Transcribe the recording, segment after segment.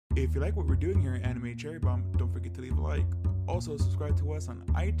If you like what we're doing here at Anime Cherry Bomb, don't forget to leave a like. Also, subscribe to us on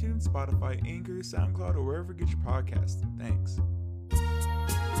iTunes, Spotify, Anchor, SoundCloud, or wherever you get your podcasts. Thanks.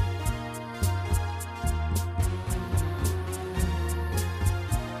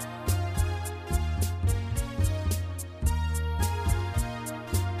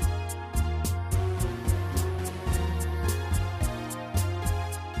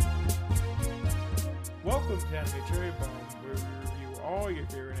 Welcome to Anime Cherry Bomb, where we review all your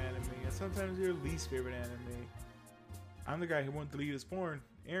favorite anime and sometimes your least favorite anime. I'm the guy who won't delete his porn,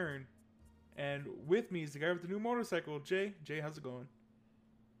 Aaron, and with me is the guy with the new motorcycle, Jay. Jay, how's it going?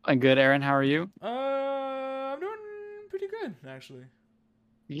 I'm good, Aaron. How are you? I'm doing pretty good, actually.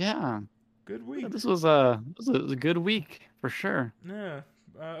 Yeah, Good week. this was a good week for sure. Yeah,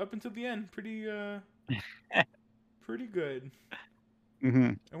 up until the end, pretty good.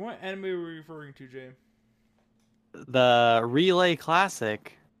 hmm And what anime were we referring to, Jay? The Relay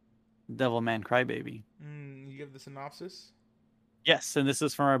Classic, Devilman Crybaby. You give the synopsis. Yes, and this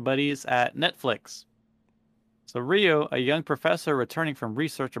is from our buddies at Netflix. So Rio, a young professor returning from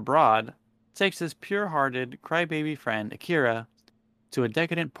research abroad, takes his pure-hearted crybaby friend Akira to a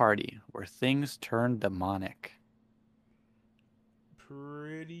decadent party where things turn demonic.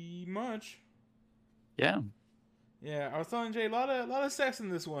 Pretty much. Yeah. Yeah, I was telling Jay, a lot of sex in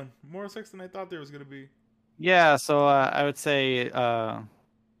this one. More sex than I thought there was gonna be. Yeah, so I would say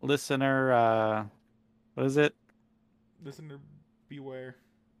listener what is it? Listener, beware.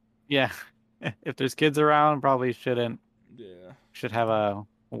 Yeah. If there's kids around, probably Yeah. should have a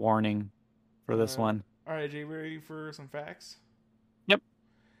warning for this Uh, one. all right, Jay, ready for some facts? Yep.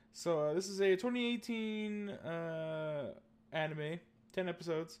 So this is a 2018 anime, 10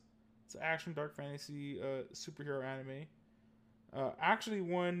 episodes. It's an action dark fantasy superhero anime. Actually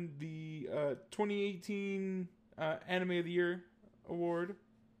won the 2018 Anime of the Year award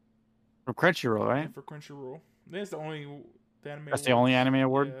From Crunchyroll, right? for Crunchyroll. I think it's the anime That's the only awards. anime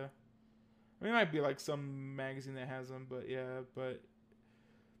award. Yeah, I mean, it might be like some magazine that has them, but yeah, the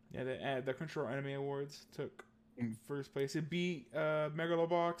Crunchyroll Anime Awards took Mm. first place. It beat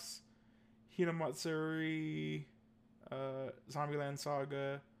Megalobox, Hinamatsuri, Zombieland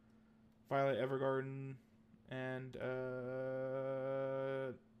Saga, Violet Evergarden, and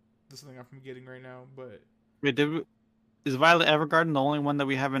this is something I'm forgetting right now, but Wait, is Violet Evergarden the only one that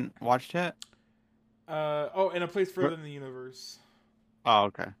we haven't watched yet? and A Place What? Further in the Universe. Oh,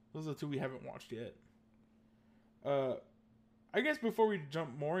 okay. Those are the two we haven't watched yet. Uh, I guess before we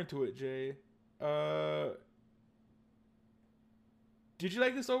jump more into it, Jay, did you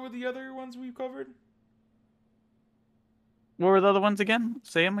like this over the other ones we've covered? What were the other ones again?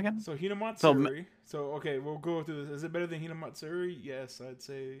 Say them again. So So, Hinamatsuri. So okay, we'll go through this. Is it better than Hinamatsuri? Yes, I'd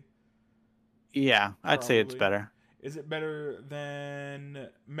say yeah, I'd say it's probably. better. Is it better than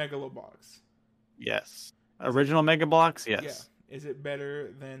Megalobox? Yes. Is it? Original Mega Blocks, Yeah. yes. Is it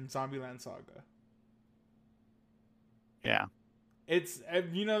better than Zombieland Saga? Yeah. It's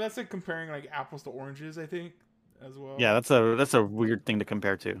that's like comparing like apples to oranges. I think as Yeah, well. that's a weird thing to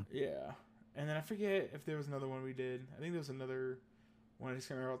compare to. Yeah. And then I forget if there was another one we did. I think there was another one. I just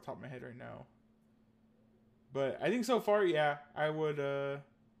can't remember off the top of my head right now. But I think so far, yeah, I would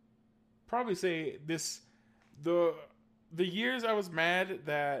probably say this the the years I was mad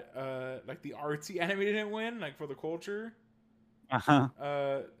that like the artsy anime didn't win, like for the culture. Uh-huh.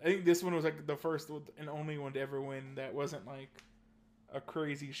 I think this one was like the first and only one to ever win that wasn't like a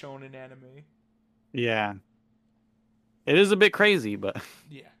crazy shonen anime. Yeah. It is a bit crazy, but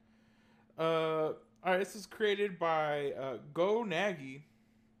Yeah. All right. This is created by Go Nagi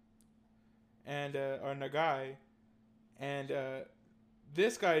and or Nagai, and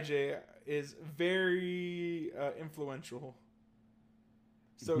this guy Jay is very influential.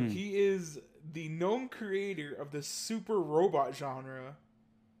 So Mhm. he is the known creator of the super robot genre.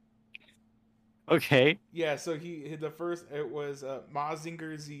 Okay. Yeah, so the first it was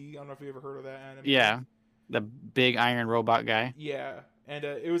Mazinger Z. I don't know if you ever heard of that anime. Yeah. The big iron robot guy. Yeah, and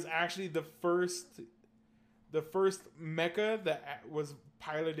it was actually the first mecha that was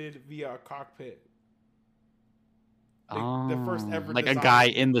piloted via a cockpit. Like the first Oh, ever like a guy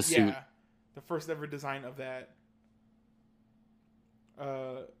design. in the suit. Yeah, the first ever design of that.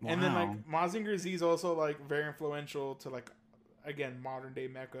 And then Wow. like Mazinger Z is also like very influential to like again modern day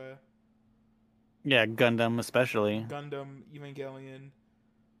mecha, Yeah, Gundam especially. Gundam, Evangelion,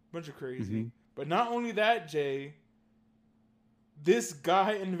 bunch of crazy. hmm But not only that, Jay, this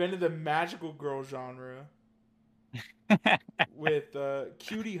guy invented the magical girl genre with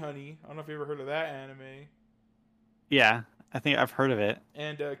Cutie Honey. I don't know if you ever heard of that anime. Yeah, I think I've heard of it.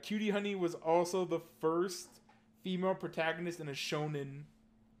 And Cutie Honey was also the first female protagonist in a shonen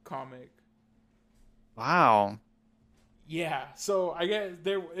webcomic. Wow. Yeah, so I guess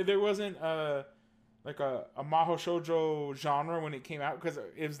there wasn't like a Maho Shoujo genre when it came out because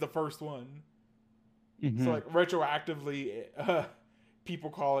it was the first one. So Hmm. like retroactively, people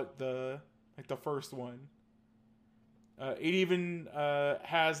call it the first one. It even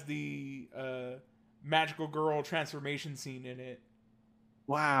has the magical girl transformation scene in it.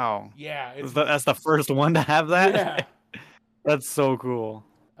 Wow. Yeah, it's That's the first one to have that? yeah. That's so cool.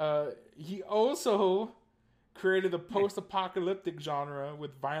 He also created the post-apocalyptic genre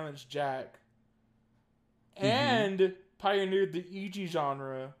with Violence Jack, Hmm. and pioneered the Ichi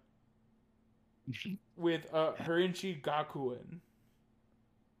genre with Herinchi Gakuen.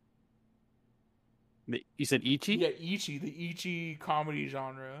 You said Ichi? Yeah, Ichi, the Ichi comedy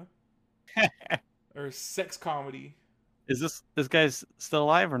genre or sex comedy. Is this guy's still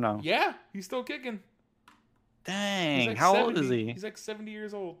alive or no? Yeah, he's still kicking. He's Dang, like how old is 70. he? He's like 70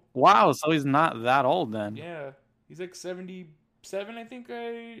 years old. Wow, so he's not that old then. Yeah, he's like 77, I think.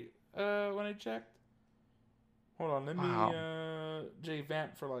 I when I checked. Hold on, let me Wow. Jay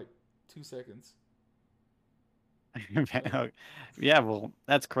vamp for like 2 seconds. Yeah, well,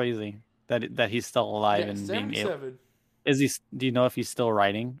 that's crazy that he's still alive Yeah, and being able. 77. Is he? Do you know if he's still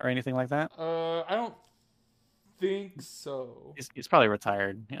writing or anything like that? I don't think so. He's probably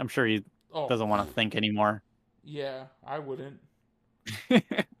retired. I'm sure he Oh, doesn't want to think anymore. yeah, I wouldn't.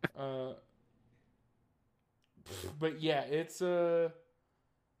 Uh, but yeah, it's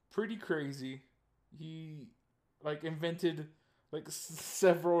pretty crazy. He like invented like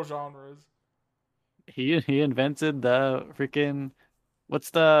several genres. He invented the freaking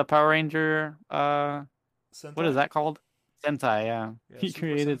what's the Power Ranger what is Sentai? that called? Sentai, yeah. Yeah, He Super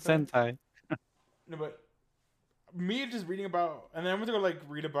created Sentai. Sentai. No, but me just reading about, and then I'm gonna go like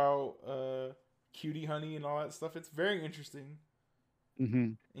read about Cutie Honey and all that stuff. It's very interesting.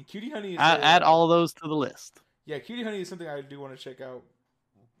 Hmm. And Cutie Honey is Add all those to the list. yeah, Cutie Honey is something I do want to check out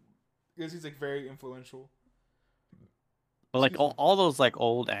because he's like very influential. But like Excuse me. all those like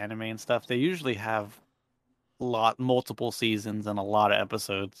old anime and stuff, they usually have multiple seasons and a lot of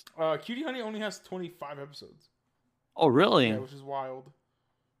episodes. Cutie Honey only has 25 episodes. Oh, Yeah, really? which is wild.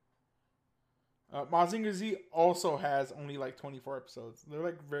 Mazinger Z also has only like 24 episodes. They're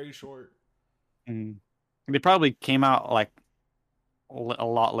like very short. Mm. They probably came out like a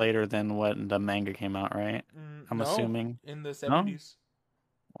lot later than when the manga came out, right? I'm No, assuming. in the No? 70s.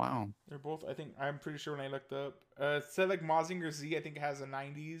 Wow. They're both. I think I'm pretty sure when I looked up, it said like Mazinger Z. I think it has a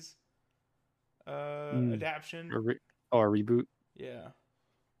 90s Mm. adaptation. A reboot. Yeah.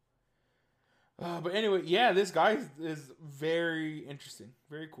 But anyway, yeah, this guy is very interesting,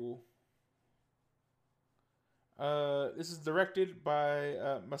 very cool. This is directed by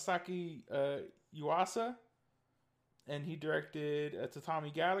Masaki Yuasa, and he directed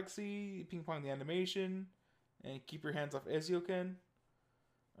Tatami Galaxy, Ping Pong the Animation, and Keep Your Hands Off Ezioken.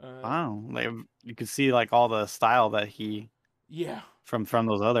 Wow. Like you can see like all the style that he Yeah. from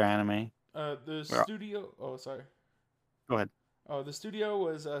those other anime. The Well, studio. Oh, sorry. go ahead. Oh, the studio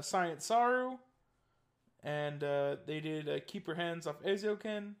was Science Saru, and they did Keep Your Hands Off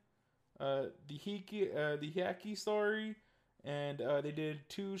Ezioken, the Hyaki story, and they did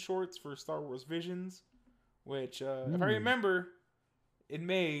 2 shorts for Star Wars Visions, which, if I remember, in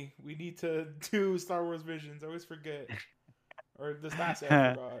May we need to do Star Wars Visions. I always forget, or this last year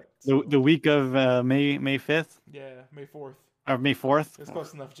I forgot. So. The week of May 5th Yeah, May 4th. or May 4th. It's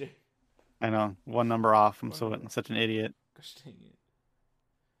close enough, Jay. I know, one number off. I'm One such an idiot. Gosh dang it.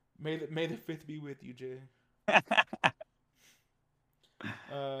 May the 5th be with you, Jay.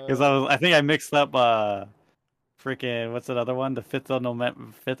 Because I think I mixed up freaking what's that other one? The 5th of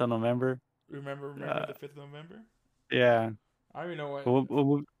November. Remember the 5th of November? Yeah. I don't even know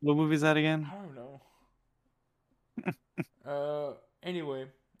What movie is that again? I don't know. Anyway,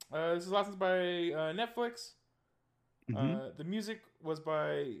 this is licensed by Netflix. The music was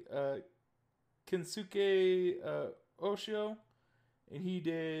by Kensuke Oshio, and he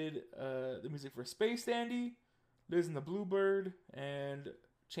did the music for Space Dandy, Liz and the Bluebird, and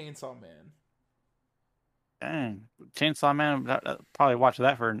Chainsaw Man. Dang, Chainsaw Man. Probably watch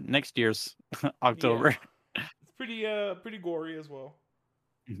that for next year's October. Yeah. It's pretty gory as well.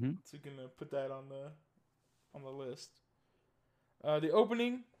 Mm-hmm. So you can put that on the list. The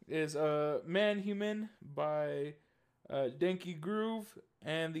opening is Man Human by Denki Groove,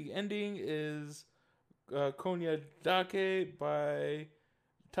 and the ending is Konya Dake by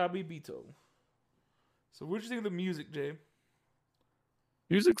Tabi Bito. So what do you think of the music, Jay?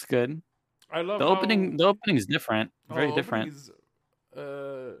 Music's good. I love The opening. The opening is different. Very different. Is,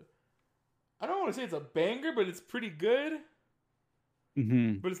 I don't want to say it's a banger, but it's pretty good.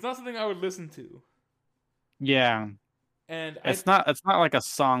 Hmm. but it's not something I would listen to. Yeah. And It's not like a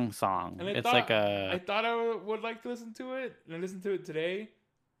song. I It's like thought a I would like to listen to it, and I listened to it today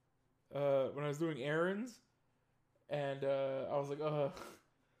when I was doing errands, and I was like,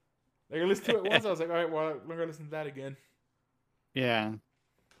 like I listened to it once. I was like, all right, well, I'm gonna listen to that again. yeah.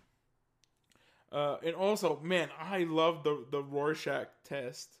 And also, man, I love the Rorschach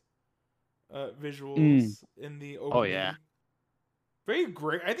test Mm. visuals in the Oh yeah. opening. Very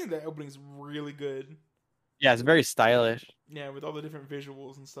great. I think that opening is really good. Yeah, it's very stylish. Yeah, with all the different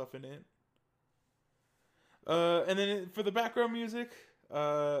visuals and stuff in it. And then for the background music,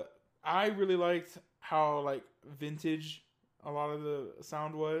 I really liked how like vintage a lot of the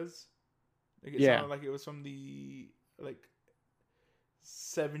sound was. Like it Yeah. sounded like it was from the like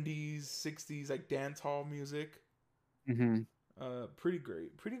 70s, 60s like dance hall music. Hmm. Pretty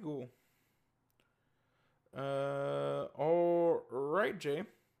great, pretty cool. All right, Jay. Do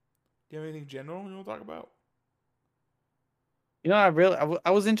you have anything general you want to talk about? You know, I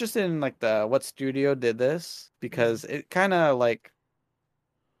was interested in like the what studio did this Mm-hmm. because it kind of like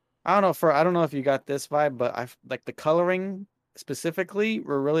I don't know if you got this vibe, but I like the coloring specifically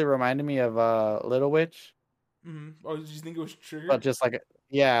were really reminding me of Little Witch, Mm-hmm. Oh, did you think it was but Trigger? just like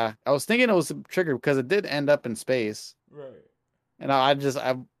yeah, I was thinking it was Trigger because it did end up in space, Right. and I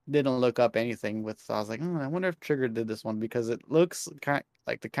didn't look up anything with. So I was like, I wonder if Trigger did this one because it looks kind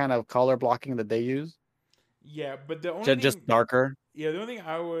like the kind of color blocking that they use, Yeah, but the only just thing, darker. yeah, the only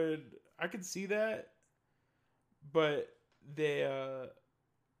thing I could see that, but they,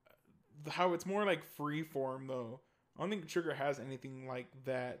 how it's more like free form though. I don't think Trigger has anything like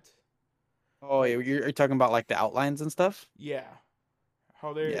that. Oh, Like, you're talking about like the outlines and stuff. yeah,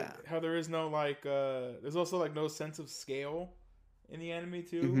 Yeah. how there is no like, there's also like no sense of scale in the anime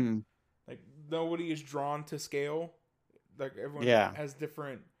too. Hmm. Like nobody is drawn to scale. Like everyone Yeah. has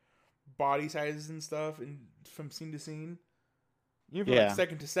different body sizes and stuff, and from scene to scene, even from like Yeah.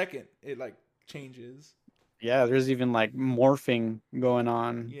 second to second, it like changes. Yeah, there's even like morphing going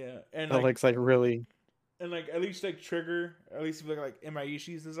on. Yeah, That looks like really. and like at least like Trigger, at least if you look like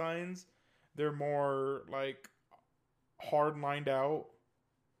Imaishi's designs, they're more like hard lined out.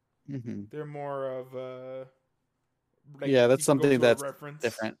 Hmm. They're more of like Yeah, that's you can go something to a that's reference.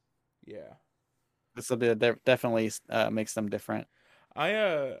 different. Yeah, That's something that definitely makes them different.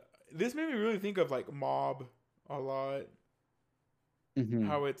 I this made me really think of like Mob a lot. Hmm.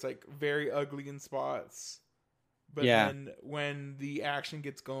 How it's like very ugly in spots, but Yeah. then when the action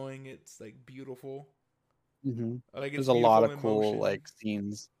gets going, it's like beautiful. Hmm. Like it's There's a lot beautiful of in cool motion. like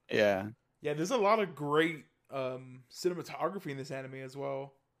scenes. Yeah. Yeah, there's a lot of great cinematography in this anime as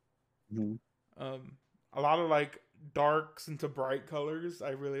well. Hmm. Um, a lot of like darks into bright colors I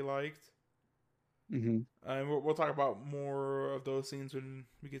really liked. Hmm. And we'll talk about more of those scenes when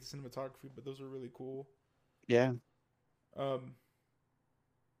we get to cinematography, but those are really cool. Yeah. Um,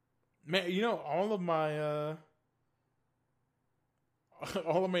 man, you know, all of my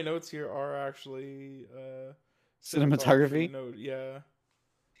notes here are actually cinematography Cinematography. note. Yeah.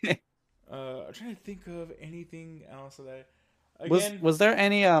 I'm trying to think of anything else that again. Was there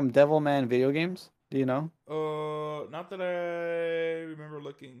any Devilman video games? Do you know? Not that I remember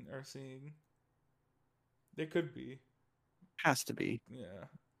looking or seeing. They could be. Has to be. Yeah.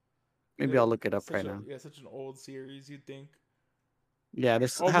 Maybe I'll look it up Such right a now. yeah, such an old series. You'd think. Yeah,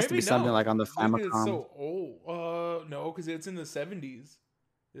 this Oh, has to maybe be something like no. on the Look, it's Famicom. so old. No, because it's in the 70s.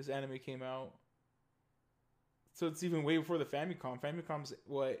 This anime came out, so it's even way before the Famicom. Famicom's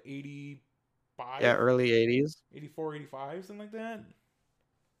what 85, Yeah, early 80s. 84, 85, something like that.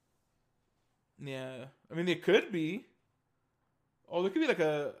 Yeah, I mean, it could be. Oh, there could be like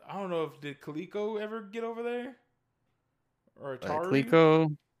a. I don't know if did Coleco ever get over there or Atari.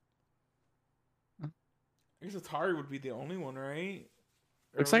 Coleco. I guess Atari would be the only one, right?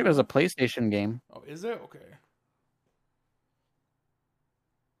 Looks like Early there's a enough. PlayStation game. Oh, is there? Okay.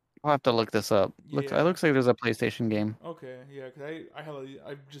 I'll have to look this up. It Yeah. looks like there's a PlayStation game. Okay. Yeah. Cause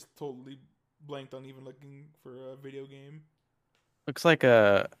I just totally blanked on even looking for a video game. Looks like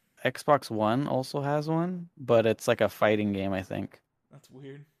a Xbox One also has one, but it's like a fighting game, I think. That's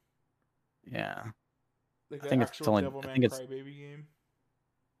weird. Yeah. Like I the think it's actual only I Devilman think it's Crybaby game.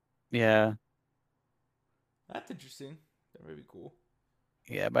 yeah. That's interesting. That may be cool.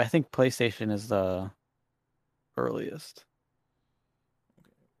 Yeah, but I think PlayStation is the earliest.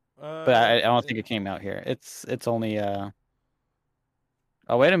 But I don't think Yeah. it came out here. It's only oh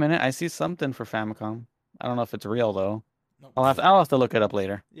wait a minute, I see something for Famicom. I don't know if it's real though. No. I'll have to look it up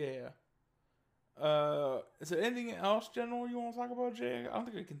later. Yeah. Yeah. Is there anything else general you want to talk about, Jay? I don't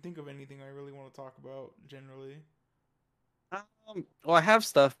think I can think of anything I really want to talk about generally. Well, I have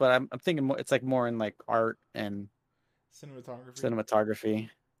stuff, but I'm thinking more, it's like more in like art and Cinematography. cinematography.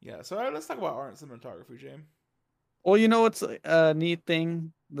 Yeah. So let's talk about art and cinematography, James. Well, you know what's a neat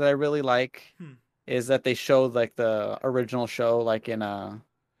thing that I really like Hmm. is that they showed like the original show like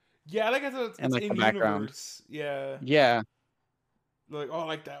Yeah, like I said, in it's like the in background. universe. Yeah. Yeah. Like oh,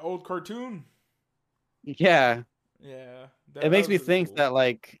 like that old cartoon. Yeah. Yeah, It that makes was me really think cool. that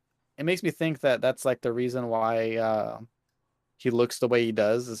like it makes me think that that's like the reason why he looks the way he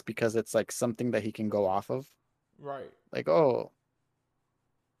does is because it's like something that he can go off of. Right. Like, oh,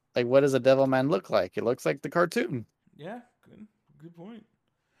 like what does a devil man look like? It looks like the cartoon. Yeah. Good point.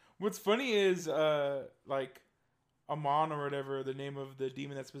 What's funny is like Amon or whatever the name of the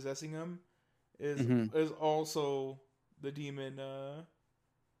demon that's possessing him is Hmm. is also the demon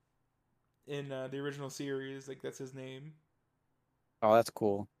in the original series. Like that's his name. Oh, that's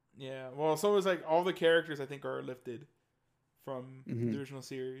cool. Yeah. Well, so is like all the characters I think are lifted from the Hmm. original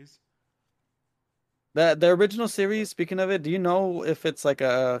series. The original series, speaking of it, do you know if it's like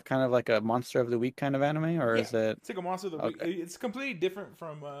a kind of like a Monster of the Week kind of anime, or Yeah. is it It's like a monster of the week. okay It's completely different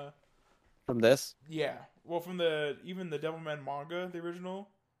from from this? yeah. Well, from the even the Devilman manga, the original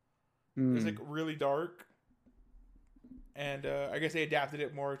is like Hmm. really dark, and I guess they adapted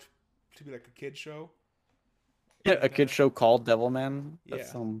it more to be like a kid show. Yeah, a And kid show called Devilman.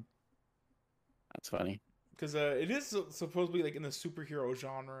 yeah, That's funny. because it is supposed to be like in the superhero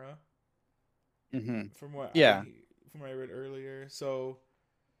genre Hmm. from what Yeah, I read earlier. So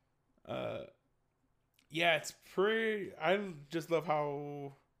uh, yeah, it's pretty. I just love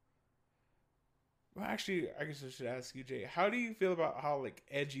how. Well, actually, I guess I should ask you, Jay. How do you feel about how like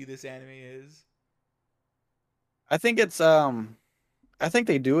edgy this anime is? I think it's I think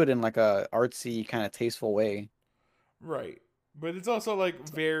they do it in like a artsy kind of tasteful way. Right, but it's also like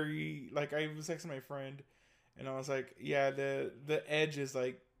very like I was texting my friend, and I was like, yeah, the edge is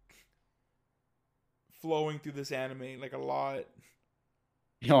like flowing through this anime like a lot.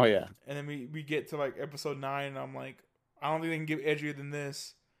 Oh yeah. And then we get to like episode 9, and I'm like, I don't think they can get edgier than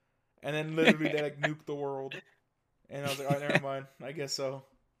this. And then literally they like nuke the world, and I was like, oh, never mind. I guess so.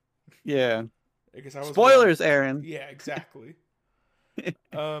 Yeah. I guess I was wrong. Spoilers, Aaron. Yeah, exactly.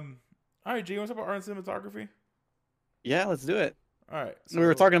 All right, G, what's up about art and cinematography? Yeah, let's do it. All right, We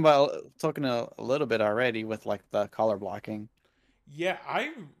were so talking a little bit already with like the color blocking. yeah,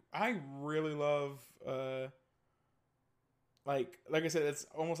 I really love like I said, it's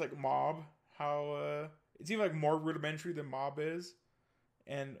almost like Mob. How it's even like more rudimentary than Mob is,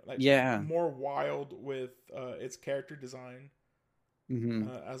 and like Yeah. more wild with its character design Hmm.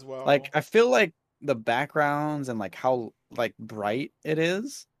 as Like well. I feel like the backgrounds and like how like bright it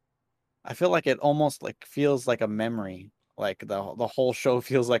is. I feel like it almost like feels like a memory. Like the whole show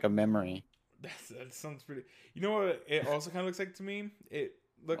feels like a memory. That sounds pretty. You know what? It also kind of looks like to me. It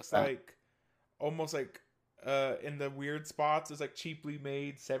What's looks that? like almost like in the weird spots, it's like cheaply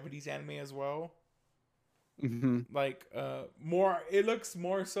made '70s anime as well. Hmm. Like more, it looks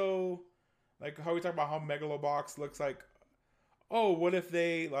more so like how we talk about how Megalobox looks like. Oh, what if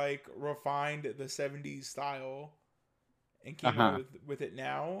they like refined the '70s style and came out Uh-huh. with it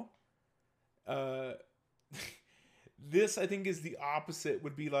now? Uh, this I think is the opposite.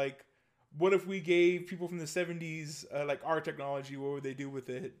 Would be like, what if we gave people from the '70s like our technology? What would they do with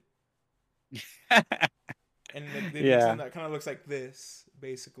it? And like they make Yeah. something that kind of looks like this,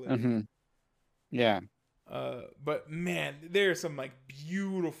 basically. Hmm. Yeah. But man, there are some like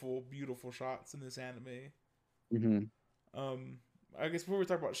beautiful, beautiful shots in this anime. Hmm. Um, I guess before we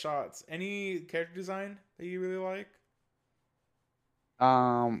talk about shots, any character design that you really like?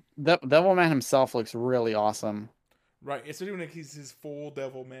 Devilman himself looks really awesome. Right, especially when he's his full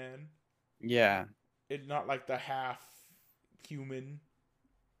devil man. Yeah. It not like the half human.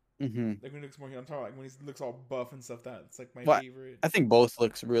 Hmm. Like when he looks more human. I'm talking like when he looks all buff and stuff. That's like my But favorite. I think both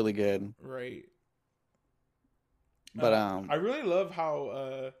looks really good. Right. But I really love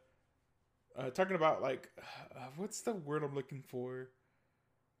how talking about like what's the word I'm looking for?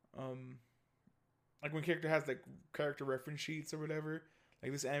 Um, like when character has like character reference sheets or whatever.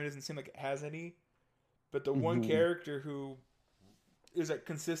 Like this anime doesn't seem like it has any, but the one mhm. character who is like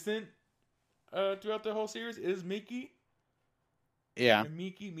consistent throughout the whole series is Miki. Yeah. And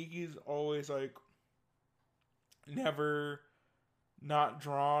Miki's always like never not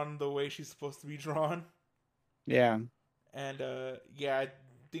drawn the way she's supposed to be drawn. Yeah. And yeah, I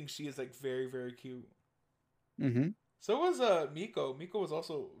think she is like very very cute. Hmm. So was Miko. Miko was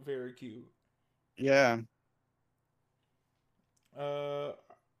also very cute. Yeah. Uh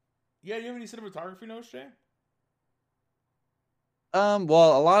yeah, you have any cinematography notes, Jay?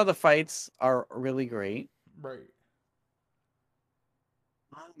 Well, a lot of the fights are really great. Right.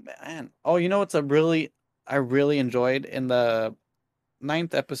 Oh man. Oh, you know what's a really I really enjoyed in the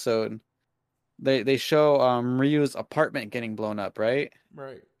ninth episode? They show Ryu's apartment getting blown up, right?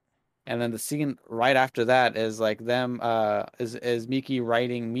 Right. And then the scene right after that is like them is Miki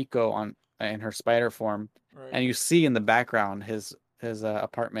riding Miko on in her spider form, Right. and you see in the background his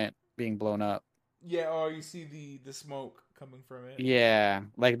apartment being blown up. Yeah. Oh, you see the smoke coming from it. Yeah,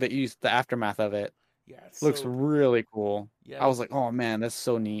 like the aftermath of it Yeah, it's looks so cool. really cool. Yeah, I was that's like, oh man, that's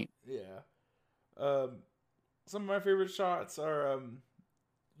so neat. yeah. Um, some of my favorite shots are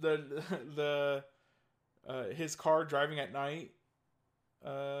the the his car driving at night.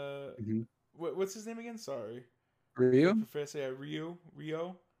 Uh, Mhm. what's his name again? Sorry, the Ryu? professor. Yeah,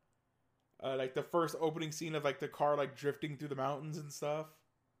 Rio. Like the first opening scene of like the car like drifting through the mountains and stuff.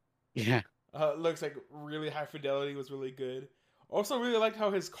 Yeah, Looks like really high fidelity. Was really good. Also, really liked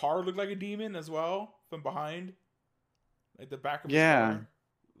how his car looked like a demon as well from behind. Like the back of his yeah. car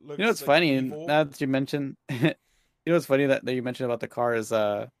You know looks what's like funny? evil. Now that you mentioned, you know what's funny that you mentioned about the car is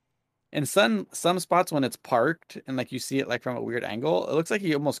in some spots when it's parked and like you see it like from a weird angle, it looks like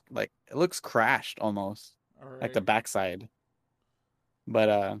he almost like it looks crashed almost, All like the right. backside.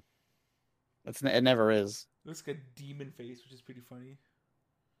 But it never is. Looks like a demon face, which is pretty funny.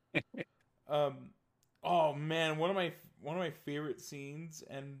 Um, oh man, one of my favorite scenes,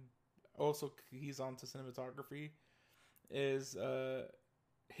 and also he's on to cinematography, is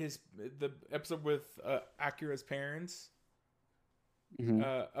his the episode with Akira's parents. Hmm.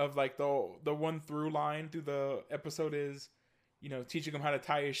 Of like the one through line through the episode is, you know, teaching him how to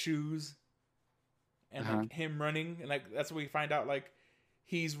tie his shoes and Uh-huh. like him running, and like that's what we find out like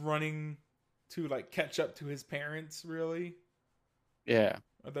he's running to like catch up to his parents really. Yeah.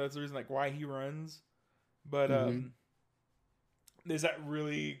 That's the reason like why he runs. But Hmm. there's that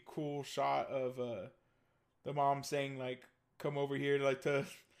really cool shot of the mom saying like come over here to like to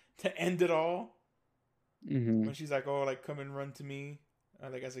end it all Hmm. when she's like, oh, like come and run to me,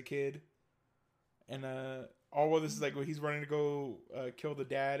 like as a kid. And all of this is like when he's running to go kill the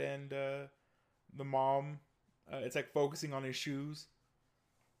dad and the mom. It's like focusing on his shoes.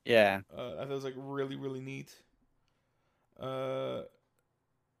 Yeah. I thought it was like really neat. Uh,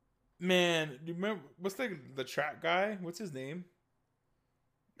 man, do you remember what's the track guy? What's his name?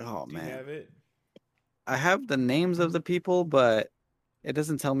 Oh Do you man. have it? I have the names of the people, but it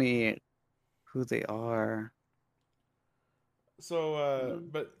doesn't tell me who they are. So,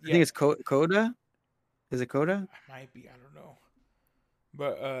 but I yeah, think it's Coda. Is it Coda? I might be. I don't know.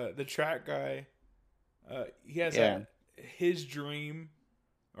 But the track guy, he has Yeah. that his dream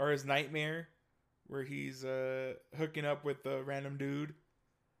or his nightmare where he's hooking up with the random dude.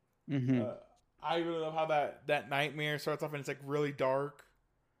 Hmm. Uh, I really love how that nightmare starts off and it's like really dark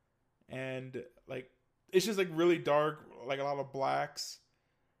and like it's just like really dark, like a lot of blacks.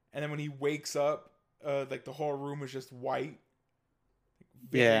 And then when he wakes up, like the whole room is just white,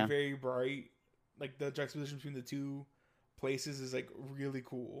 Yeah. very bright. Like the juxtaposition between the two places is like really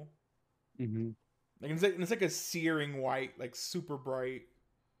cool. Hmm. Like it's like a searing white, like super bright.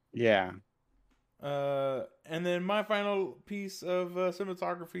 Yeah. And then my final piece of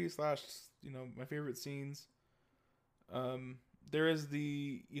cinematography slash, you know, my favorite scenes. There is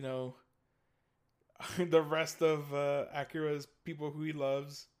the, you know, the rest of Akira's people who he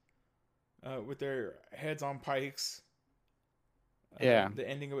loves, with their heads on pikes. Yeah. The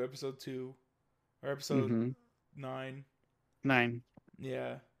ending of episode 2 or episode Hmm. 9. 9.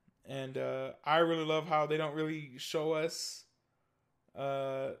 Yeah, and I really love how they don't really show us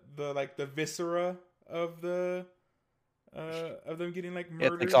the like the viscera of them getting like It's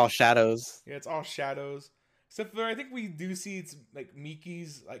like murdered. all shadows. Yeah, it's all shadows. Except for I think we do see it's like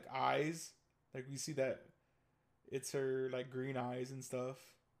Miki's like eyes. Like we see that it's her like green eyes and stuff.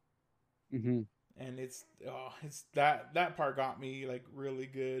 Hmm. And it's that part got me like really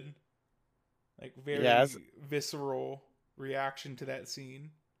good. Like Yeah. very visceral reaction to that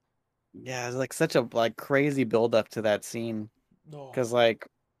scene. Yeah. It's like such a like crazy build up to that scene. Oh, Because like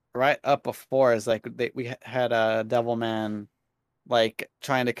right up before is like we had a Devilman like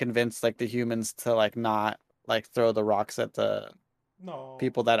trying to convince like the humans to like not like throw the rocks at the no.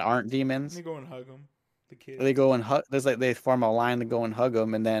 people that aren't Let me demons. go and hug him. The They kids. go and hug. There's like they form a line to go and hug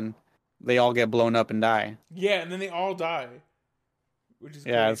them, and then they all get blown up and die. Yeah, and then they all die, which is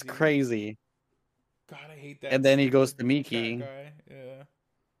Yeah, it's crazy. crazy. God, I hate that And then he goes stupid to track Miki. guy. Yeah.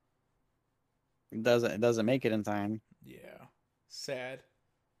 It doesn't make it in time. Yeah. Sad.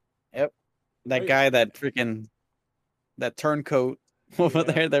 Yep. That Right. guy, that freaking that turncoat over Yeah.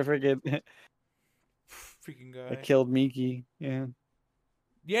 there, that freaking Freaking that guy. killed Miki. Yeah.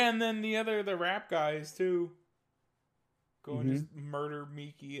 Yeah, and then the rap guys too. go and just murder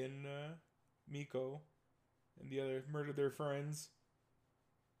Miki and Miko and the other, murder their friends.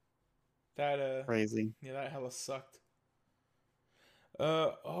 That Crazy. yeah, that hella sucked.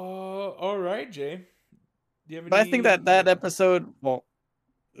 All right, Jay. Do you have But I think any? that episode, well,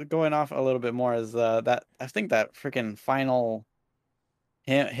 going off a little bit more, is that I think that freaking final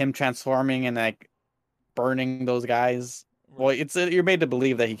him transforming and like burning those guys. Well, Right, you're made to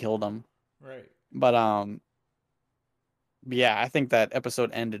believe that he killed them, right. but yeah, I think that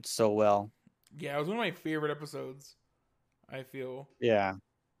episode ended so well. Yeah, it was one of my favorite episodes. I feel. Yeah,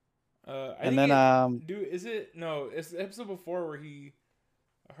 I and think then it. Is it no? It's the episode before where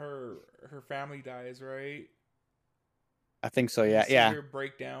her family dies, right? I think so. And you Yeah, see yeah. her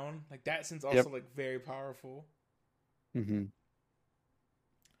break down. Like that scene's Yep. also like very powerful. hmm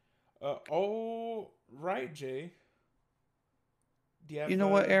Oh right, Jay. Do you have You know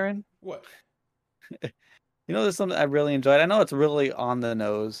what, Aaron? what? You know, there's something I really enjoyed. I know it's really on the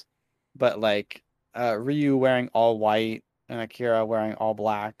nose, but like Ryu wearing all white and Akira wearing all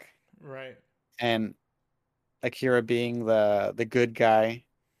black, Right. and Akira being the good guy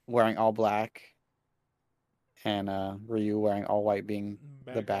wearing all black, and Ryu wearing all white being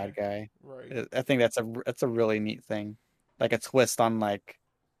the Bad bad guy. guy. Right. I think that's a really neat thing, like a twist on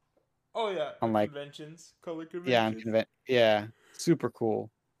Oh yeah, like conventions, color yeah, on conventions. yeah, super cool.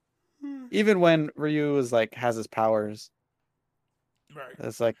 Even when Ryu is like has his powers, Right.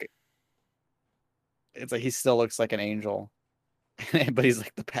 it's like he still looks like an angel, but he's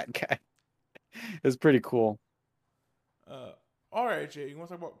like the bad guy. It's pretty cool. Uh, all right, Jay. You want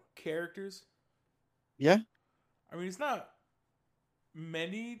to talk about characters? Yeah. I mean, it's not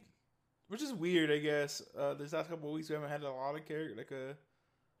many, which is weird, I guess. This last couple of weeks we haven't had a lot of a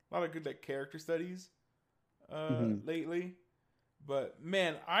lot of good like character studies lately. But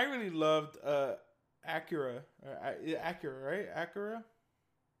man, I really loved Akira. Akira, right? Akira?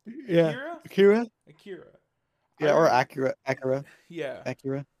 Yeah. Akira? Akira. Yeah, or Akira. Yeah.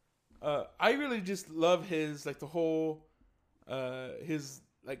 Akira. I really just love his like the whole his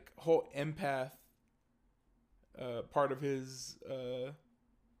like whole empath part of his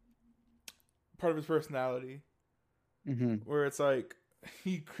personality, where it's like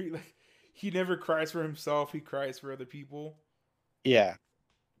like he never cries for himself, he cries for other people. Yeah.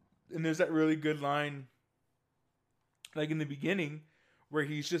 And there's that really good line like in the beginning where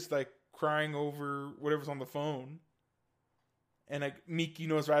he's just like crying over whatever's on the phone, and like Miki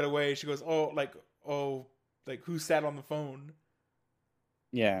knows right away. She goes, oh like who sat on the phone?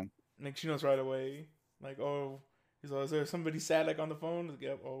 Yeah. And like she knows right away, like, oh, he's like, is there somebody sat like on the phone? Like,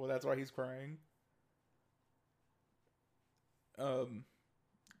 yep. Oh, well, that's why he's crying.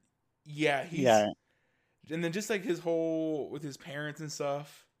 Yeah, Yeah. and then just like his whole with his parents and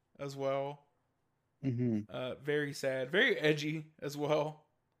stuff as well. Very sad, very edgy as well.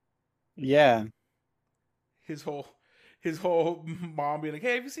 Yeah. His whole mom being like,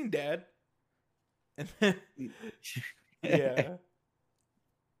 "Hey, have you seen Dad?" And then yeah,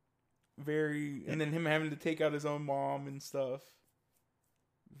 and then him having to take out his own mom and stuff.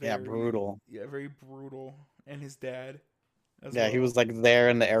 Yeah, brutal. Yeah, very brutal. And his dad as Yeah, well. he was like there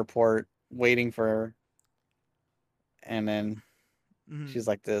in the airport waiting for her. And then she's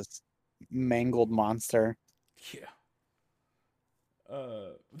like this mangled monster. Yeah.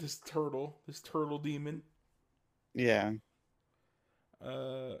 This turtle demon. Yeah.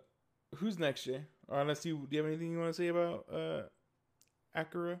 Who's next, Jay? Or unless do you have anything you want to say about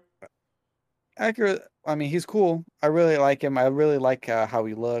Akira? Akira, I mean, he's cool. I really like him. I really like how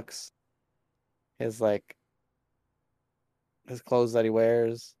he looks. His his clothes that he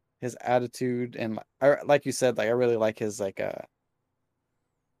wears, his attitude, and like you said, like I really like his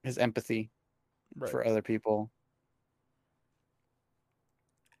his empathy for other people.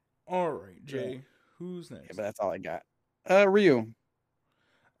 All right, Jay. Yeah. Who's next? Yeah, but that's all I got. Ryu.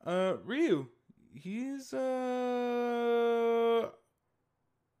 Ryu. He's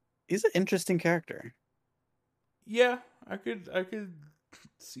an interesting character. Yeah, I could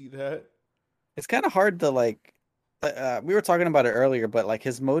see that. It's kind of hard to like. We were talking about it earlier, but like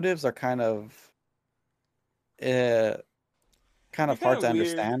his motives are kind of hard to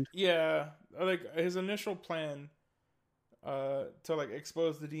understand. Yeah, like his initial plan, to like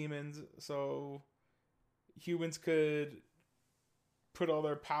expose the demons, so humans could put all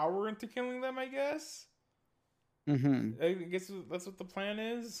their power into killing them. I guess. I guess that's what the plan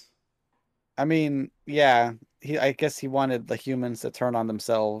is. I mean, yeah, I guess he wanted the humans to turn on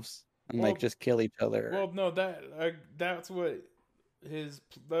themselves and like just kill each other. Well, no, that's what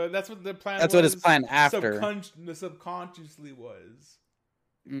that's what the plan. That's what his plan after subconsciously was.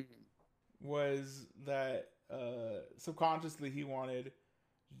 Was that subconsciously he wanted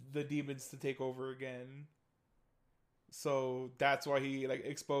the demons to take over again. So that's why he like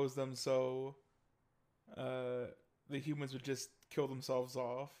exposed them so uh, the humans would just kill themselves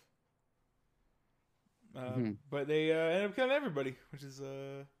off. Hmm. But they end up killing everybody, which is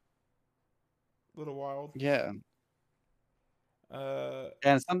a little wild. Yeah. Uh,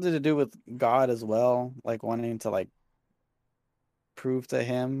 And something to do with God as well, like wanting to like prove to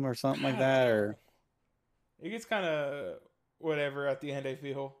him or something like I don't that, know. or It gets kind of whatever at the end, I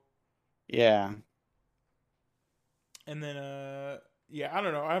feel. yeah. And then, yeah, I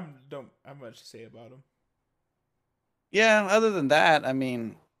don't know. I don't have much to say about him. Yeah, other than that, I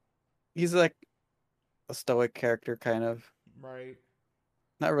mean, he's like a stoic character kind of. Right.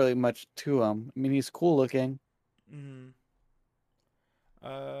 Not really much to him. I mean, he's cool looking. Hmm.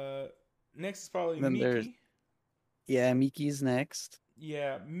 Uh, Next is probably And then there's Miki. yeah, Miki's next.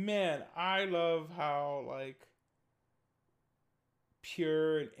 Yeah, man, I love how like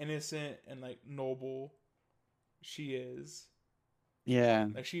pure and innocent and like noble she is. Yeah.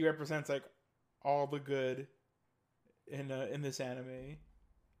 Like she represents like all the good in this anime.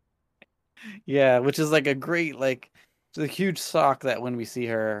 Yeah, which is like a great like it's a huge shock that when we see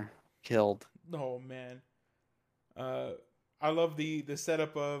her killed. Oh man, uh, I love the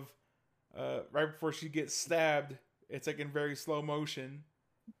setup of right before she gets stabbed. It's like in very slow motion,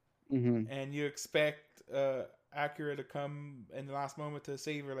 Hmm. and you expect Akira to come in the last moment to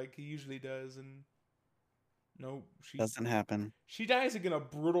save her like he usually does, and nope, Doesn't happen. she dies like in a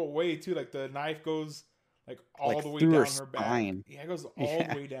brutal way too. Like the knife goes like all Like the way through her down her back. spine. Yeah, it goes all the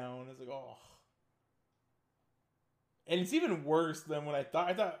Yeah. way down. It's like oh, and it's even worse than what I thought.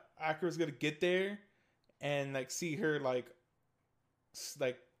 I thought Akira was gonna get there and like see her like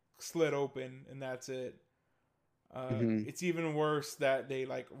slit open and that's it. Hmm. It's even worse that they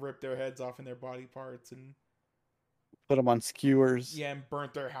like ripped their heads off in their body parts and Put them on skewers. yeah, and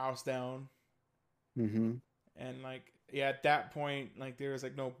burnt their house down. Hmm. And like yeah, at that point, like there was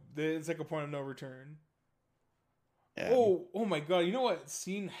like no, it's like a point of no return. Yeah. Oh my god! You know what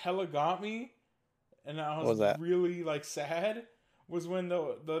scene hella got me, and I What was was that? really like sad. Was when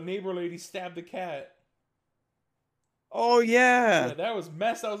the neighbor lady stabbed the cat. Oh Yeah, yeah. that was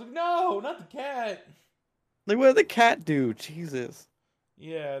messed. I was like, no, not the cat. Like what did the cat do? Jesus.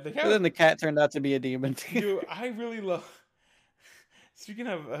 Yeah, the But cat. then the cat turned out to be a demon. Dude, I really love. Speaking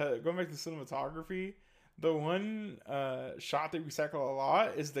of going back to cinematography, the one shot that we cycle a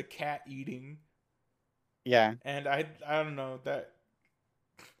lot is the cat eating, Yeah. and I don't know that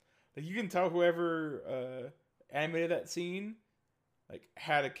like you can tell whoever animated that scene like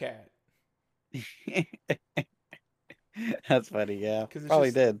had a cat That's funny, yeah. because it's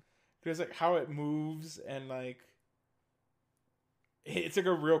Probably just did. because like how it moves and like it's like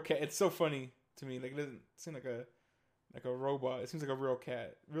a real cat. It's so funny to me. Like it doesn't seem like a robot. It seems like a real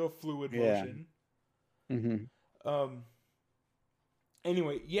cat, real fluid Yeah. motion. Hmm. Um.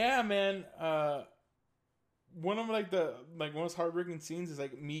 Anyway, yeah, man. One of like the like most heartbreaking scenes is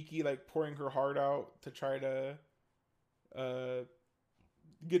like Miki like pouring her heart out to try to uh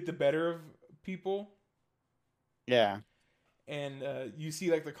get the better of people, Yeah. and you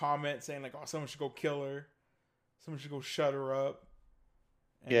see like the comment saying like, "Oh, someone should go kill her. Someone should go shut her up."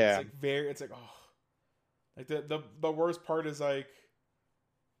 And it's Yeah. like it's like oh, like the worst part is like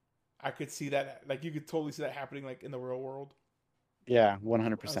I could see that like you could totally see that happening like in the real world Yeah. as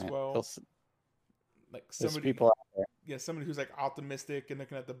 100%. well. Like There's somebody, people out there. yeah, somebody who's like optimistic and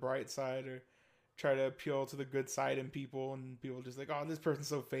looking at the bright side or try to appeal to the good side in people, and people just like, oh, this person's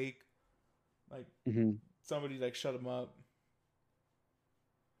so fake. Like Hmm. somebody like shut them up.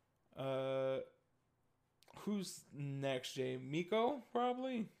 Uh, who's next, Jay? Miko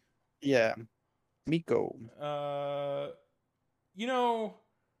probably. Yeah. Miko. Uh, you know,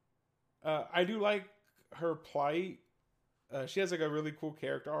 I do like her plight. She has like a really cool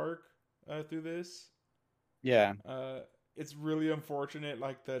character arc through this. Yeah. Uh, it's really unfortunate,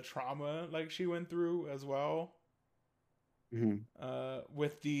 like the trauma like she went through as well. Hmm.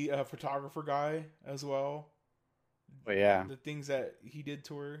 With the photographer guy as well. But yeah. The things that he did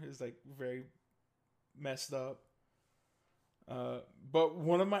to her is like very messed up. Uh, but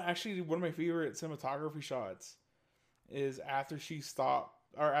one of my favorite cinematography shots is after she stopped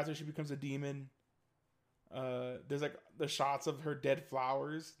or after she becomes a demon. There's like the shots of her dead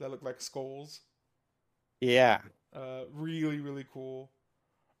flowers that look like skulls. Yeah. Really really cool.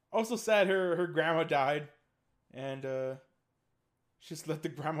 Also sad her grandma died, and just let the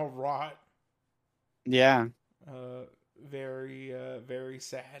grandma rot. Yeah. Uh, very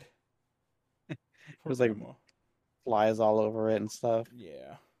sad. Poor There's like grandma. flies all over it and stuff.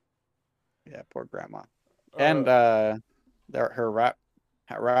 Yeah. Yeah, poor grandma. And Uh, her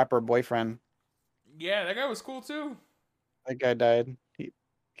rapper boyfriend. yeah, that guy was cool too. That guy died. He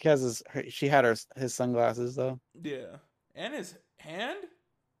has she had his sunglasses though. Yeah, and his hand.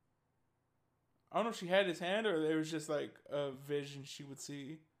 I don't know if she had his hand or it was just like a vision she would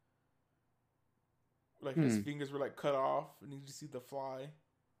see. Like his Hmm. fingers were like cut off, and you just see the fly.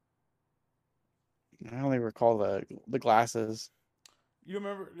 I only recall the glasses. You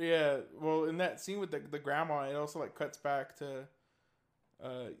remember? Yeah. Well, in that scene with the grandma, it also like cuts back to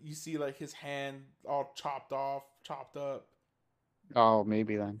you see like his hand all chopped off, chopped up, Oh,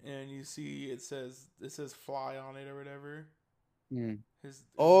 maybe then. and you see it says fly on it or whatever. Hmm. His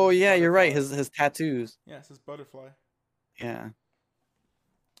Oh yeah, you're right. butterfly. His tattoos. Yeah, it says butterfly. Yeah.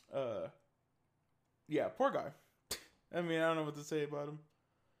 Uh, yeah, poor guy. I mean, I don't know what to say about him.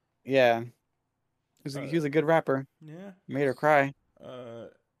 Yeah. Uh, He was a good rapper. yeah. Made her cry. Uh,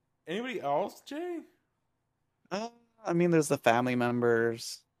 anybody else, Jay? Uh, I mean, there's the family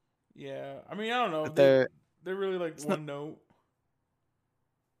members, Yeah. I mean, I don't know. but They're really like it's not. one note.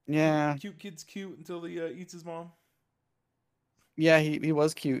 Yeah, Cute kid's cute until he eats his mom. yeah. He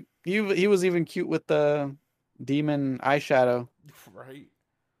was cute. He was even cute with the demon eyeshadow. Right?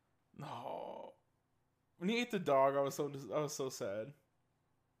 No. When he ate the dog, I was so sad.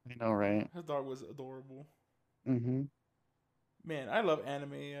 I know, right? His dog was adorable. Mm-hmm. Man, I love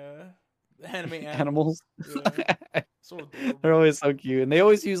anime animals. Animals. Yeah, so They're adorable. always so cute, and they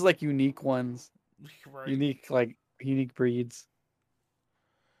always use like unique ones, Right. unique breeds.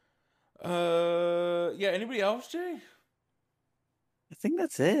 Yeah. Anybody else, Jay? I think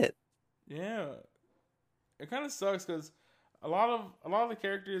that's it. Yeah. It kind of sucks because a lot of the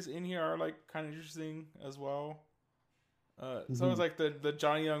characters in here are like kind of interesting as well. So it's Hmm. like the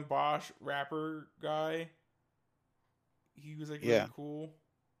Johnny Young Bosch rapper guy. He was like really Yeah, cool,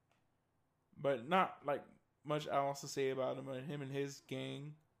 but not like much else to say about him. And him and his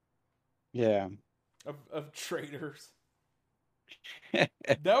gang yeah. of traitors. Well,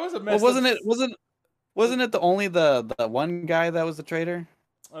 That was a messed up. wasn't it the only the one guy that was the traitor?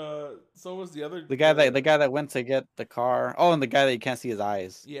 So was the other The guy that went to get the car. Oh, and the guy that you can't see his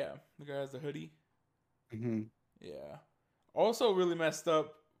eyes. yeah, the guy has the hoodie. Hmm. Yeah. Also really messed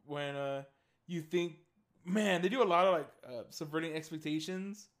up when you think, man, they do a lot of like subverting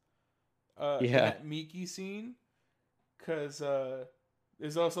expectations in Yeah, that Miki scene because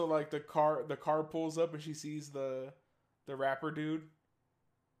there's also like the car pulls up and she sees the rapper dude,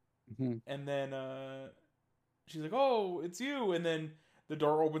 hmm, and then she's like, oh, it's you, and then the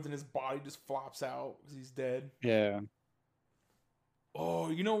door opens and his body just flops out because he's dead. yeah, Oh,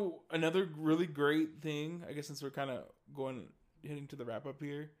 you know another really great thing, I guess, since we're kind of going heading to the wrap up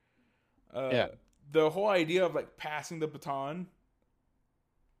here, uh yeah, the whole idea of like passing the baton.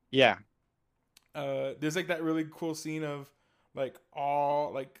 yeah, There's like that really cool scene of like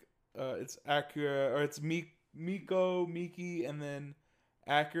all like it's Akira or it's Miko, Miki, and then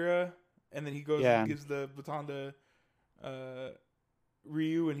Akira, and then he goes and yeah. gives the baton to uh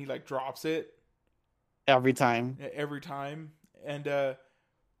Ryu, and he like drops it Every time. every time. And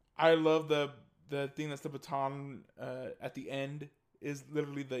I love the thing that's the baton at the end is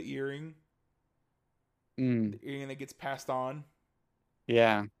literally Mm, the earring that gets passed on,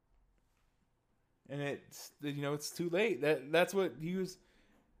 yeah, and it's it's too late. That's what he was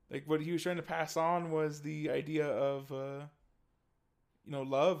like. What he was trying to pass on was the idea of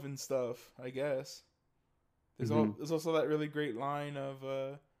love and stuff. I guess hmm, there's also that really great line of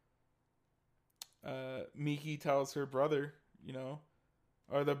Miki tells her brother,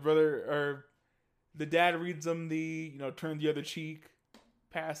 or the brother or the dad reads them the turn the other cheek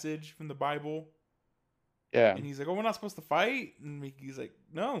passage from the Bible, yeah, and he's like, "Oh, we're not supposed to fight," and Miki's like,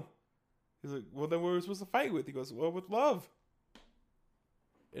 "No." He's like, "Well, then what are we supposed to fight with?" He goes, "Well, with love,"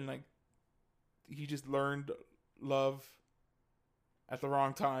 and like he just learned love at the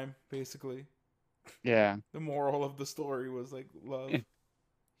wrong time, basically. yeah. The moral of the story was like love,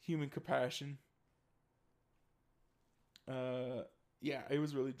 human compassion. Uh, yeah, it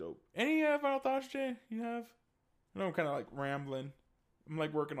was really dope. Any final thoughts, Jay? You have? I know I'm kind of like rambling. I'm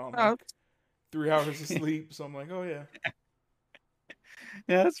like working on Oh, like 3 hours of sleep, so I'm like, oh yeah,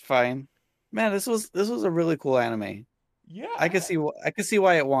 yeah, that's fine. Man, this was a really cool anime. yeah, I could see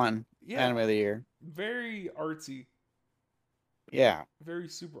why it won yeah. anime of the year. Very artsy, Yeah, very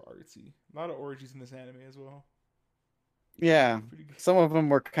super artsy. A lot of orgies in this anime as well. yeah. Pretty good. Some of them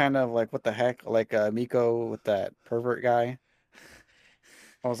were kind of like, what the heck? Like Miko with that pervert guy.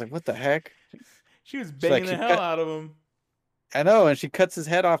 I was like, what the heck? She was She's banging like, the hell out of him. I know, and she cuts his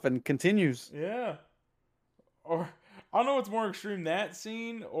head off and continues. Yeah. Or I don't know what's more extreme, that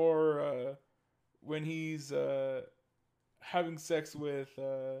scene or when he's having sex with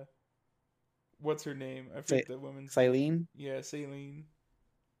what's her name? I Say, forget the woman's name. Silene. Yeah, Saline.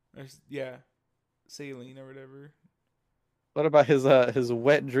 Yeah, Saline or whatever. What about his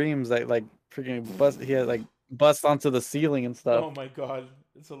wet dreams that like freaking bust? He had like bust onto the ceiling and stuff. Oh my god,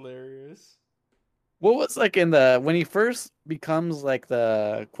 it's hilarious. What was like in the when he first becomes like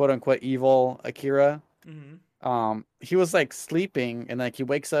the quote unquote evil Akira? Mm-hmm. He was like sleeping and like he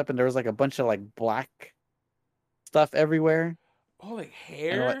wakes up and there was like a bunch of like black stuff everywhere. Oh, like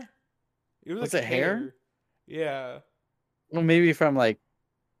And what hair? It was was like it hair? hair. Yeah. Well, maybe from like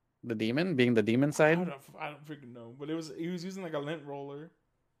the demon being the demon side. I don't freaking know, but he was using like a lint roller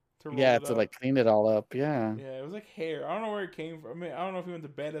to roll Yeah, it to up. like clean it all up. Yeah. Yeah, it was like hair. I don't know where it came from. I mean, I don't know if he went to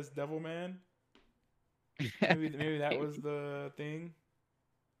bed as Devil Man. Maybe that was the thing.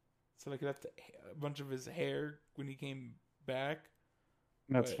 So like left a bunch of his hair when he came back.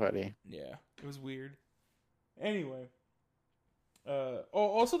 That's But funny. yeah, it was weird. Anyway,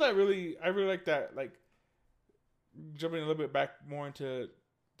 also that I really like that, like jumping a little bit back more into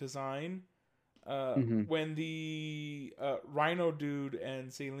design. Hmm. When the Rhino dude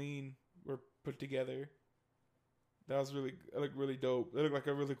and Celine were put together, that was really dope. They looked like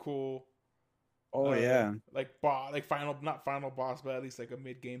a really cool Oh yeah. like final, not final boss, but at least like a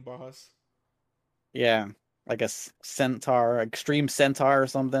mid game boss. Yeah. Like a centaur, extreme centaur or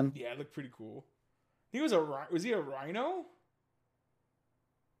something. Yeah, it looked pretty cool. He was he a rhino?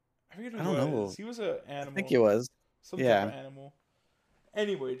 I forget I who don't he know. was. He was an I think animal, he was. some type of Yeah. animal.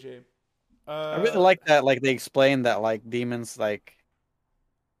 Anyway, Jay. I really Uh, like that like they explained that like demons like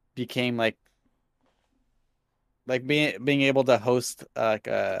became like being able to host like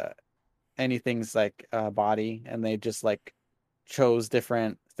anything's like body and they just like chose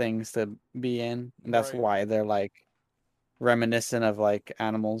different things to be in and that's right. why they're like reminiscent of like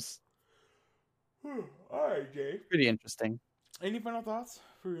animals. All right, Jay. Pretty interesting. Any final thoughts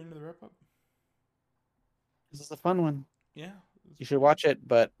for the end of the wrap up? This is a fun one. Yeah, it's You should pretty watch it,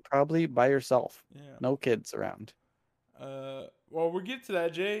 but probably by yourself. good. Yeah. No kids around. Well, we'll get to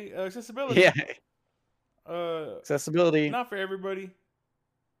that, Jay. Yeah. Accessibility. Uh, Accessibility. not for everybody.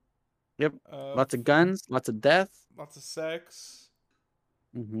 Yep. Uh, Lots of guns, lots of death. lots of sex,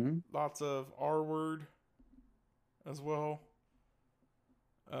 Mm-hmm. lots of R word as well.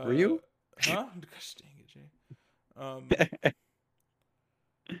 Were you? Huh? Gosh dang it, Jay. Um,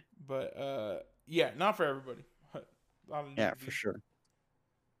 but yeah, not for everybody. A lot of Yeah, nudity. for sure.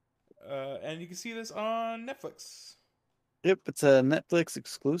 And you can see this on Netflix. Yep, it's a Netflix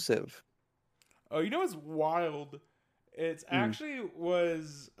exclusive. Oh, you know what's wild? It's Mm. actually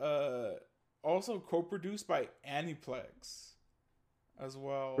was also co-produced by Aniplex as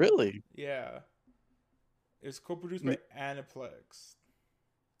well. Really? Yeah, it's co-produced by N- Aniplex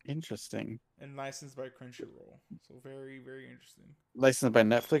Interesting. and licensed by Crunchyroll. So very, very interesting. Licensed by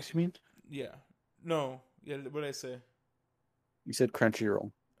Netflix, you mean? Yeah. No. Yeah. What did I say? You said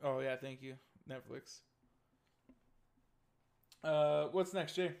Crunchyroll. Oh yeah. Thank you, Netflix. What's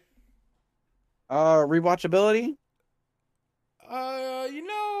next, Jay? Rewatchability? You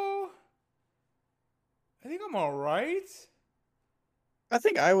know, I think I'm all right. I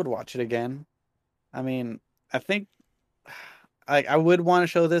think I would watch it again. I mean, I think I would want to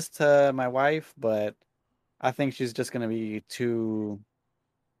show this to my wife, but I think she's just gonna be too.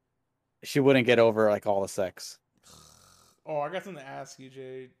 She wouldn't get over like all the sex. Oh, I got something to ask you,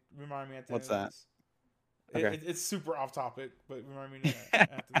 Jay. Remind me at the What's end of that? this. Okay. It's super off topic, but remind me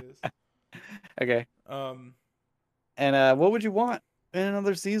after this. Okay. Um, And what would you want in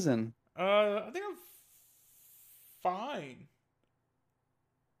another season? I think I'm fine.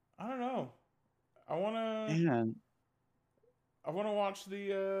 I don't know. I wanna Yeah. I wanna watch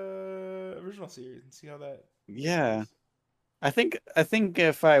the original series and see how that Yeah. goes. I think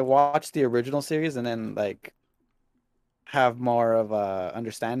if I watch the original series and then like have more of a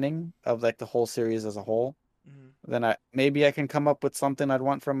understanding of like the whole series as a whole, Mm-hmm. then I can come up with something I'd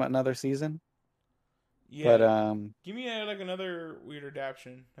want from another season. But Yeah, give me like another weird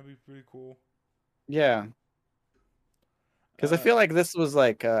adaptation. That'd be pretty cool. yeah, because I Uh, feel like this was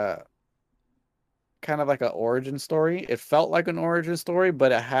like kind of like an origin story. It felt like an origin story,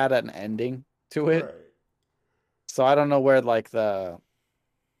 but it had an ending to it. right. So I don't know where like the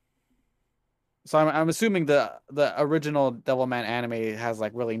so I'm assuming the original Devilman anime has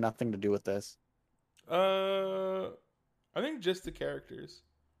like really nothing to do with this. Uh, I think just the characters.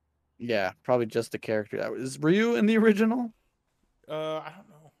 Yeah, probably just the character. That was Ryu in the original. I don't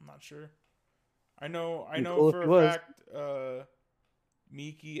know. I'm not sure. I Be know cool if for he a was. fact.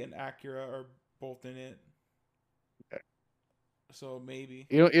 Miki and Akira are both in it. Okay. So maybe.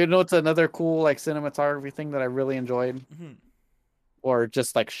 You know, it's another cool like cinematography thing that I really enjoyed, Hmm. or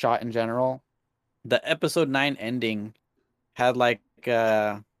just like shot in general. The episode 9 ending had like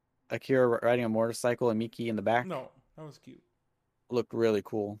Akira riding a motorcycle and Miki in the back. No, that was cute. Looked really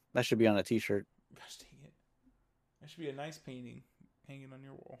cool. That should be on a t-shirt. Gosh dang it. That should be a nice painting hanging on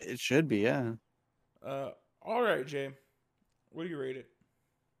your wall. It should be, yeah. All right, Jay. What do you rate it?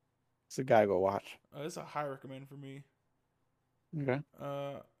 It's a guy go watch. It's a high recommend for me. Okay.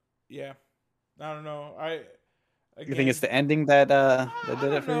 Uh, yeah. I don't know. You think Again, it's the ending that I did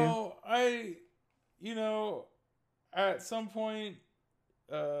it don't for you? know. You know, at some point,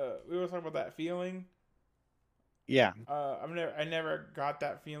 we were talking about that feeling. Yeah. I never got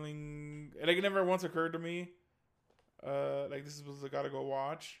that feeling. Like it never once occurred to me. Like this was a gotta go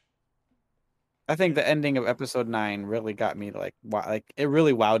watch. I think the ending of episode 9 really got me like wow, like it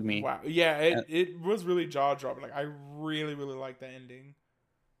really wowed me. Wow. Yeah, And, it was really jaw dropping. Like I really really like the ending,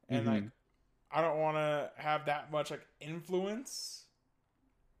 and like mhm. I don't want to have that much like influence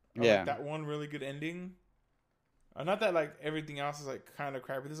of like Yeah. that one really good ending. Not that like everything else is like kind of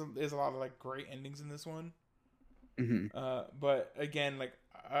crappy. There's a lot of like great endings in this one. Mhm. But again, like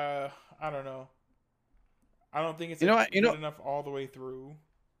I don't know. I don't think it's You know like what? good enough all the way through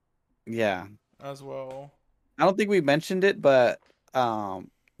Yeah. as well. I don't think we mentioned it, but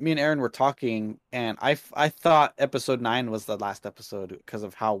me and Aaron were talking, and I thought episode 9 was the last episode because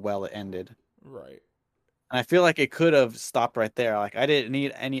of how well it ended. Right. And I feel like it could have stopped right there. Like I didn't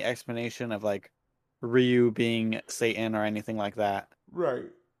need any explanation of like Ryu being Satan or anything like that.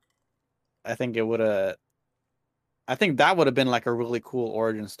 Right. I think it would have I think that would have been like a really cool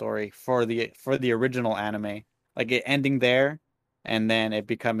origin story for the original anime. Like it ending there and then it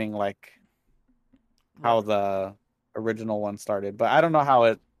becoming like how Right. the original one started. But I don't know how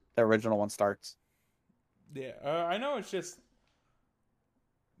the original one starts. Yeah. I know it's just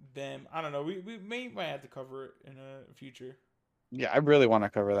them. I don't know. We might have to cover it in a future. Yeah, I really want to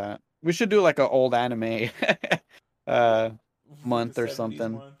cover that. We should do like an old anime Yeah. uh Like the month or 70s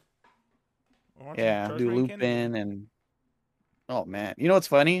something. one. We're watching Yeah, Charge do Man Ken again. Lupin and oh man. You know what's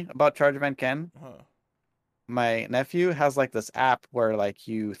funny about Charger Man Ken? Huh. My nephew has like this app where like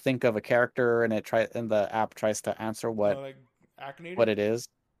you think of a character and the app tries to answer Like what Akinator? it is.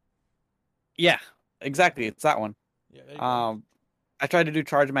 Yeah, exactly. It's that one. Yeah, there you go. Um I tried to do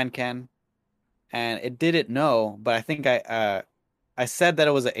Charger Man Ken and it didn't know, but I think I said that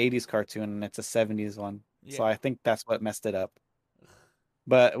it was an 80s cartoon and it's a 70s one. So Yeah. I think that's what messed it up.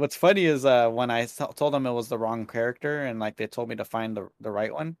 But what's funny is when told them it was the wrong character and like they told me to find the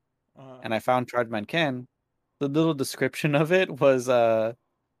right one Uh, and I found Chargeman Ken, the little description of it was a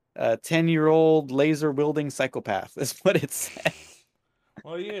 10-year-old laser wielding psychopath is what it said.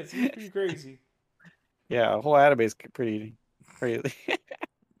 well, he is. He's pretty crazy. Yeah, the whole anime is pretty crazy.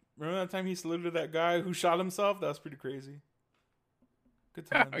 Remember that time he saluted that guy who shot himself? That was pretty crazy. Good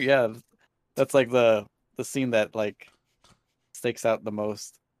times. Yeah, that's like the scene that like sticks out the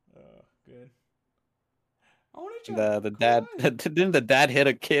most. Good. I want to try to The dad cry. didn't the dad hit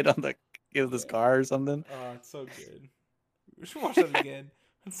a kid on the with his Yeah. car or something? Oh, it's so good. We should watch that again.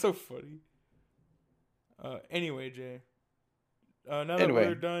 It's so funny. Anyway, Jay. Now that we're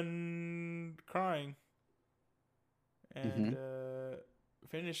Anyway, done crying and hmm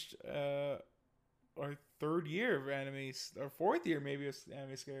finished our third year of anime, or fourth year maybe of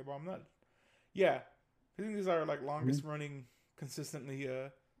anime scary ball. I'm not. Yeah, I think these are like longest running consistently theme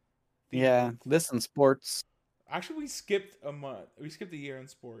yeah, month. this and sports. Actually, we skipped a month. We skipped a year in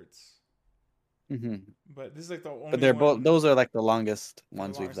sports, hmm but this is like the But only they're both one, those are like the longest the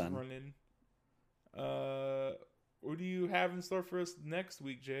ones we've longest done. running. What do you have in store for us next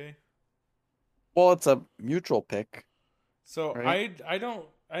week, Jay? Well, it's a mutual pick, So right? I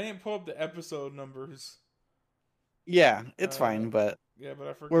didn't pull up the episode numbers. Yeah, it's Uh, fine, but yeah, but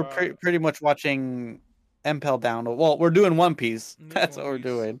I we're forgot. pretty much watching Impel Down. Well, we're doing One Piece. I'm doing That's One what we're Piece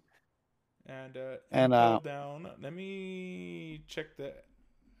doing. and And Impel Down. Let me check the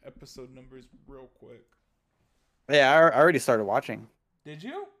episode numbers real quick. yeah, I already started watching. Did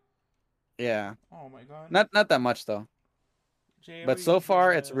you? Yeah, Oh my god, not that much though. Jay, But so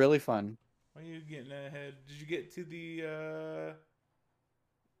far, it's really fun. why are you getting ahead? Did you get to the?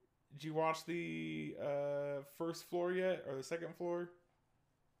 Did you watch the first floor yet, or the second floor?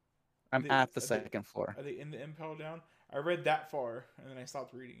 I'm at the Are they second floor. are they in the Impel Down? I read that far and then I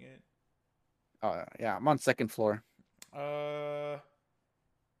stopped reading it. Oh yeah, I'm on second floor. Uh,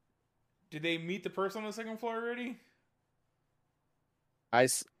 did they meet the person on the second floor already? I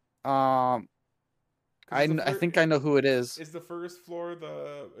s- um Because I think I know who it is. is the first floor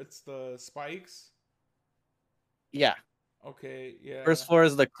it's the spikes. Yeah, Okay, yeah. First floor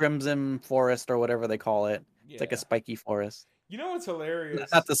is the Crimson Forest or whatever they call it. It's like a Yeah. spiky forest. You know what's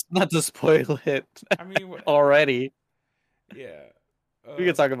hilarious? Not to spoil it I mean, already. yeah. We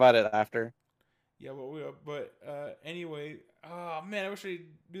can talk about it after. Yeah, well, we will. But anyway, oh man, I wish I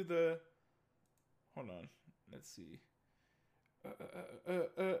do the. Hold on, let's see.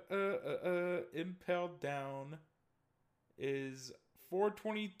 Impelled Down is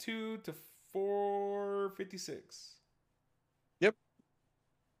 422 to 456. Yep.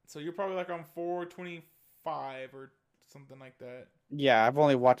 So you're probably like on 425 or something like that. Yeah, I've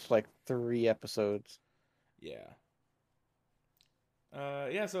only watched like 3 episodes. Yeah.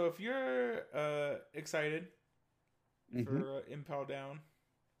 Yeah, so if you're excited for Impel Down,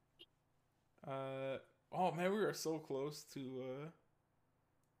 oh man, we are so close to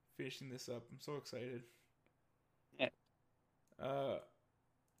finishing this up. I'm so excited. Yeah.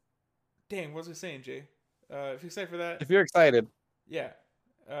 Dang, what was I saying, Jay? If you're excited for that, If you're excited, yeah,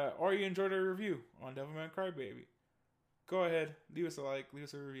 or you enjoyed our review on Devilman Crybaby, go ahead, leave us a like, leave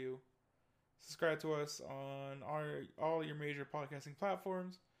us a review. Subscribe to us on all your major podcasting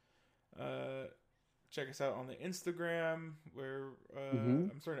platforms. Check us out on the Instagram, where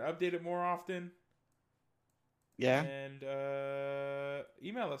I'm starting to update it more often. Yeah. And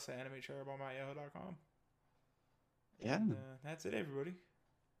email us at animechairbombot@yahoo.com. Yeah. And, that's it, everybody.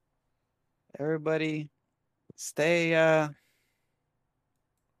 Everybody, stay. I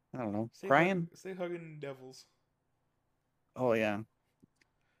don't know, crying. Stay hugging devils. Oh yeah.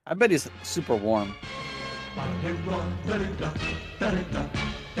 I bet he's super warm.